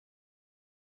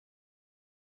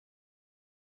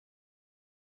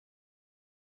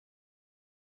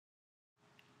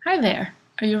Hi there.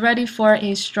 Are you ready for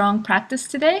a strong practice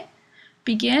today?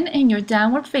 Begin in your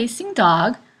downward facing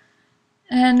dog,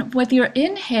 and with your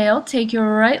inhale, take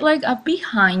your right leg up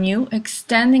behind you,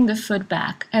 extending the foot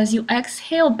back. As you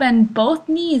exhale, bend both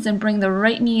knees and bring the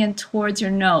right knee in towards your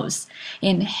nose.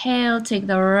 Inhale, take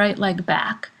the right leg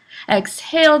back.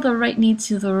 Exhale, the right knee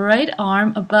to the right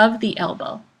arm above the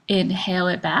elbow. Inhale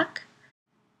it back.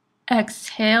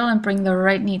 Exhale and bring the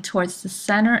right knee towards the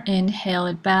center. Inhale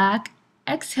it back.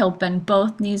 Exhale, bend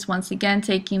both knees once again,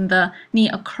 taking the knee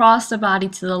across the body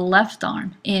to the left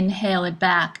arm. Inhale it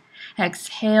back.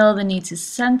 Exhale the knee to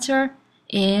center.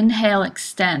 Inhale,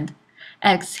 extend.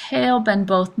 Exhale, bend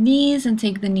both knees and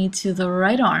take the knee to the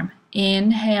right arm.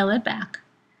 Inhale it back.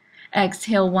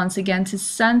 Exhale once again to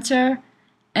center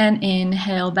and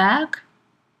inhale back.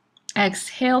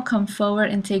 Exhale, come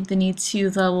forward and take the knee to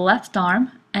the left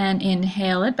arm and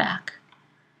inhale it back.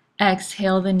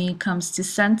 Exhale, the knee comes to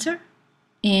center.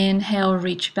 Inhale,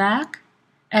 reach back.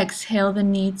 Exhale, the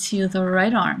knee to the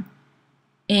right arm.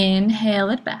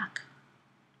 Inhale it back.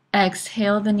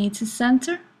 Exhale, the knee to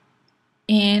center.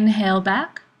 Inhale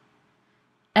back.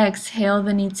 Exhale,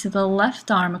 the knee to the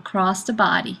left arm across the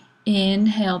body.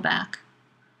 Inhale back.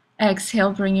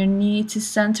 Exhale, bring your knee to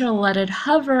center, let it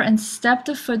hover, and step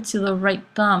the foot to the right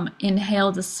thumb.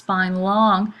 Inhale the spine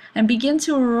long, and begin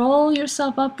to roll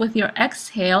yourself up with your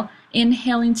exhale,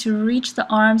 inhaling to reach the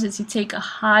arms as you take a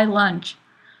high lunge.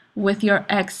 With your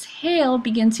exhale,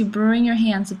 begin to bring your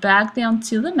hands back down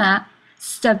to the mat,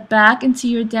 step back into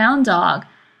your down dog.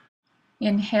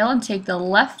 Inhale and take the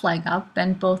left leg up,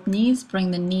 bend both knees, bring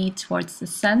the knee towards the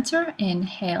center,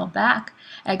 inhale back.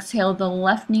 Exhale the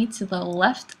left knee to the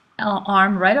left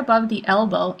arm right above the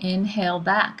elbow, inhale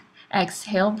back.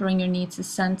 Exhale, bring your knee to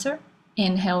center,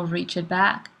 inhale, reach it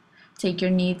back. Take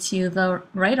your knee to the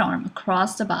right arm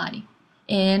across the body.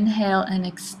 Inhale and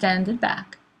extend it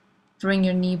back. Bring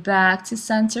your knee back to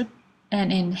center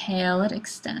and inhale it,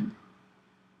 extend.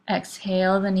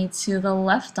 Exhale the knee to the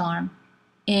left arm.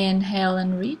 Inhale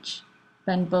and reach.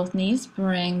 Bend both knees,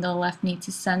 bring the left knee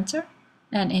to center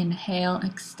and inhale,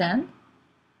 extend.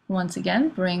 Once again,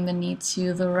 bring the knee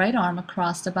to the right arm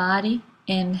across the body.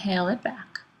 Inhale it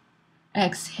back.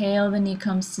 Exhale, the knee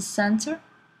comes to center.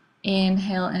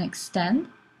 Inhale and extend.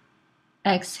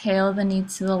 Exhale, the knee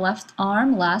to the left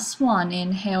arm. Last one.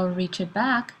 Inhale, reach it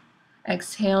back.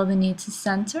 Exhale, the knee to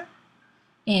center.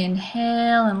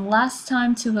 Inhale, and last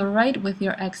time to the right with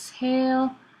your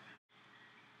exhale.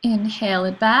 Inhale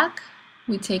it back.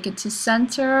 We take it to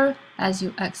center as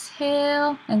you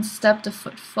exhale and step the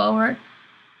foot forward.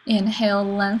 Inhale,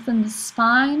 lengthen the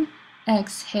spine.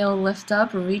 Exhale, lift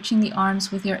up, reaching the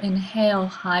arms with your inhale,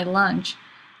 high lunge.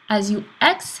 As you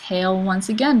exhale, once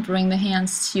again, bring the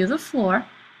hands to the floor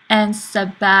and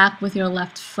step back with your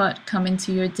left foot. Come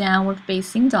into your downward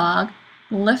facing dog.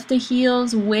 Lift the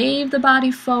heels, wave the body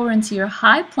forward into your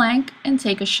high plank and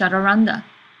take a chaturanga.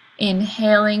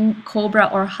 Inhaling cobra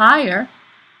or higher.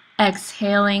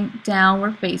 Exhaling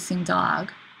downward facing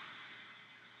dog.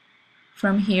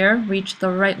 From here, reach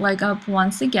the right leg up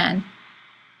once again.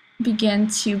 Begin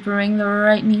to bring the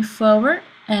right knee forward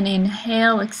and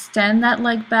inhale, extend that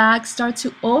leg back. Start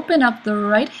to open up the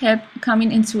right hip,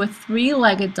 coming into a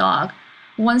three-legged dog.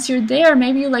 Once you're there,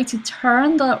 maybe you like to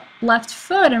turn the left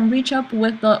foot and reach up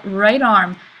with the right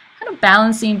arm, kind of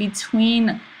balancing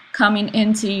between coming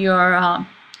into your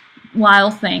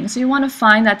wild thing. So you want to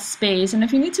find that space, and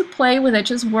if you need to play with it,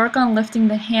 just work on lifting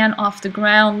the hand off the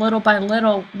ground little by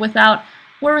little without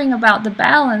worrying about the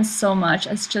balance so much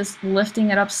as just lifting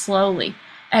it up slowly.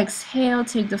 Exhale,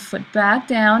 take the foot back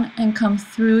down and come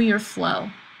through your flow.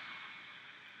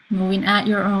 Moving at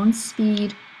your own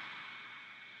speed.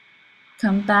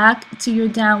 Come back to your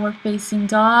downward facing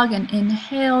dog and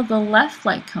inhale, the left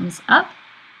leg comes up.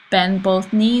 Bend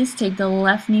both knees, take the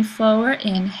left knee forward,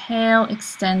 inhale,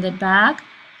 extend it back.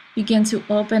 Begin to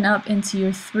open up into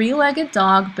your three-legged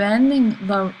dog, bending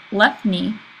the left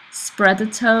knee. Spread the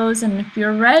toes, and if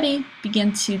you're ready,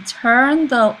 begin to turn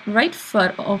the right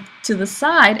foot to the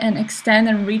side and extend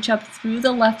and reach up through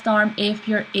the left arm if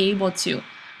you're able to.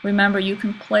 Remember, you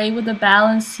can play with the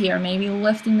balance here, maybe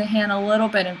lifting the hand a little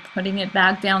bit and putting it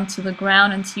back down to the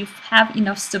ground until you have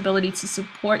enough stability to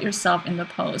support yourself in the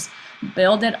pose.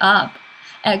 Build it up.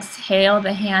 Exhale,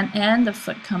 the hand and the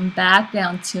foot come back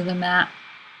down to the mat.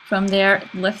 From there,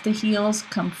 lift the heels,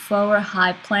 come forward,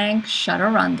 high plank,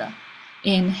 chaturanga.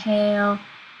 Inhale,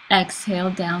 exhale,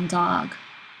 down dog.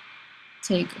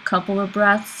 Take a couple of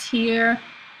breaths here,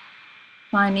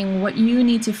 finding what you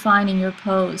need to find in your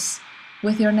pose.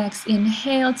 With your next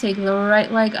inhale, take the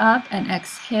right leg up and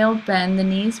exhale, bend the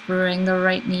knees, bring the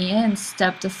right knee in,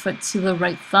 step the foot to the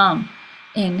right thumb.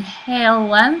 Inhale,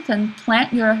 lengthen,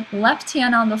 plant your left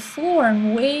hand on the floor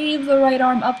and wave the right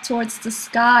arm up towards the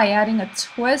sky, adding a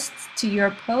twist to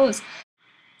your pose.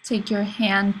 Take your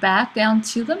hand back down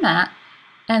to the mat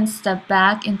and step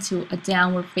back into a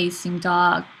downward facing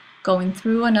dog. Going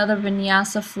through another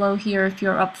Vinyasa flow here if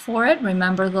you're up for it.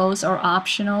 Remember, those are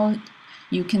optional.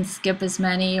 You can skip as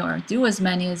many or do as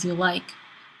many as you like.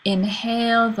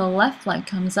 Inhale, the left leg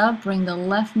comes up, bring the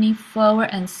left knee forward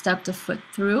and step the foot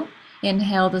through.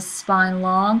 Inhale the spine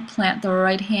long, plant the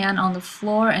right hand on the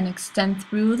floor and extend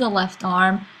through the left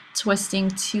arm, twisting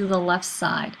to the left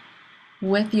side.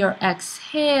 With your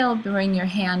exhale, bring your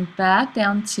hand back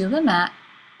down to the mat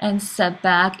and step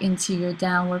back into your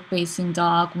downward facing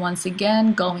dog. Once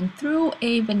again, going through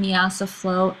a Vinyasa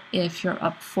flow if you're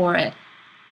up for it.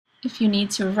 If you need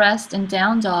to rest in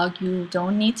down dog, you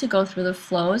don't need to go through the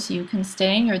flows. You can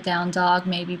stay in your down dog,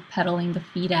 maybe pedaling the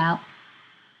feet out.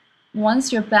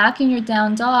 Once you're back in your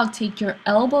down dog, take your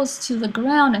elbows to the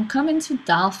ground and come into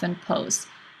dolphin pose.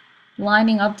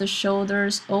 Lining up the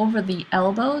shoulders over the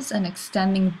elbows and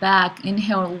extending back.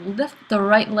 Inhale, lift the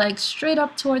right leg straight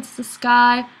up towards the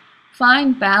sky.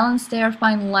 Find balance there,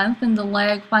 find length in the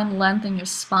leg, find length in your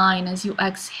spine. As you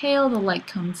exhale, the leg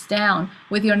comes down.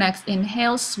 With your next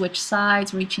inhale, switch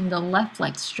sides, reaching the left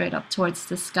leg straight up towards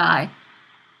the sky.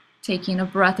 Taking a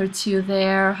breath or two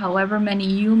there, however many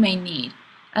you may need.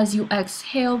 As you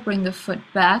exhale, bring the foot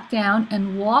back down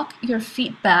and walk your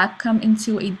feet back. Come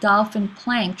into a dolphin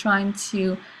plank, trying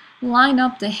to line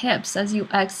up the hips. As you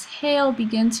exhale,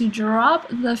 begin to drop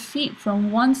the feet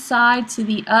from one side to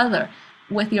the other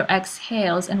with your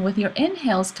exhales, and with your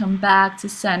inhales, come back to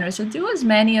center. So do as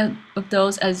many of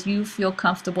those as you feel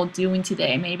comfortable doing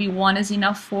today. Maybe one is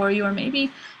enough for you, or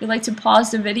maybe you'd like to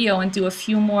pause the video and do a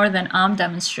few more than I'm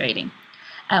demonstrating.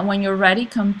 And when you're ready,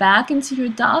 come back into your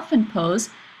dolphin pose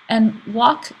and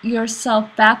walk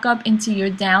yourself back up into your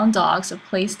down dog. So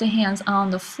place the hands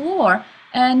on the floor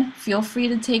and feel free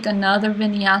to take another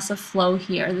Vinyasa flow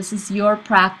here. This is your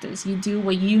practice. You do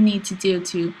what you need to do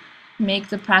to make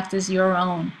the practice your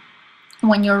own.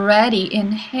 When you're ready,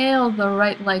 inhale, the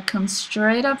right leg comes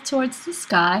straight up towards the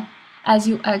sky. As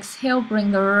you exhale,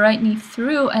 bring the right knee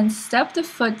through and step the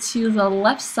foot to the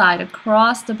left side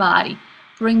across the body.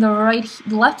 Bring the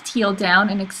left heel down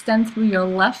and extend through your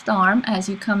left arm as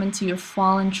you come into your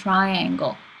fallen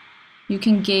triangle. You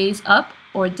can gaze up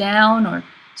or down or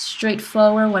straight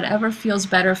forward, whatever feels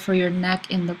better for your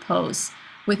neck in the pose.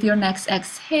 With your next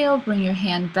exhale, bring your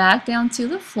hand back down to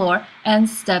the floor and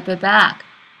step it back.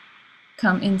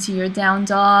 Come into your down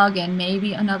dog and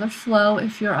maybe another flow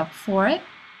if you're up for it.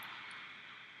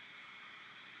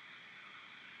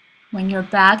 When you're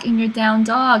back in your down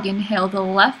dog, inhale the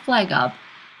left leg up.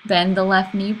 Bend the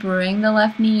left knee, bring the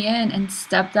left knee in, and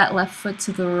step that left foot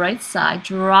to the right side.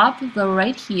 Drop the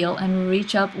right heel and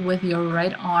reach up with your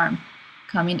right arm,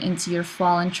 coming into your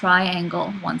fallen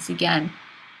triangle once again.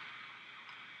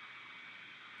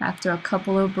 After a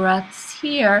couple of breaths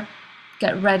here,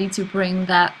 get ready to bring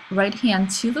that right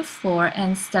hand to the floor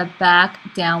and step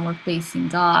back, downward facing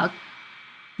dog.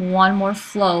 One more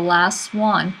flow, last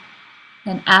one.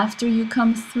 And after you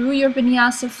come through your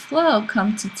Vinyasa flow,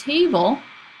 come to table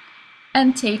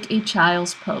and take a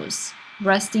child's pose.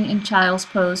 Resting in child's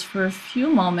pose for a few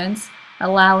moments,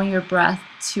 allowing your breath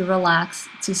to relax,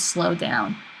 to slow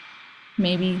down.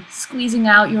 Maybe squeezing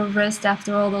out your wrist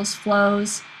after all those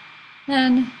flows.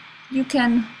 And you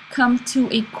can come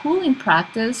to a cooling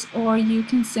practice, or you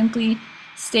can simply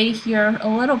stay here a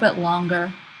little bit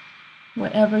longer,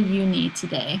 whatever you need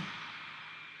today.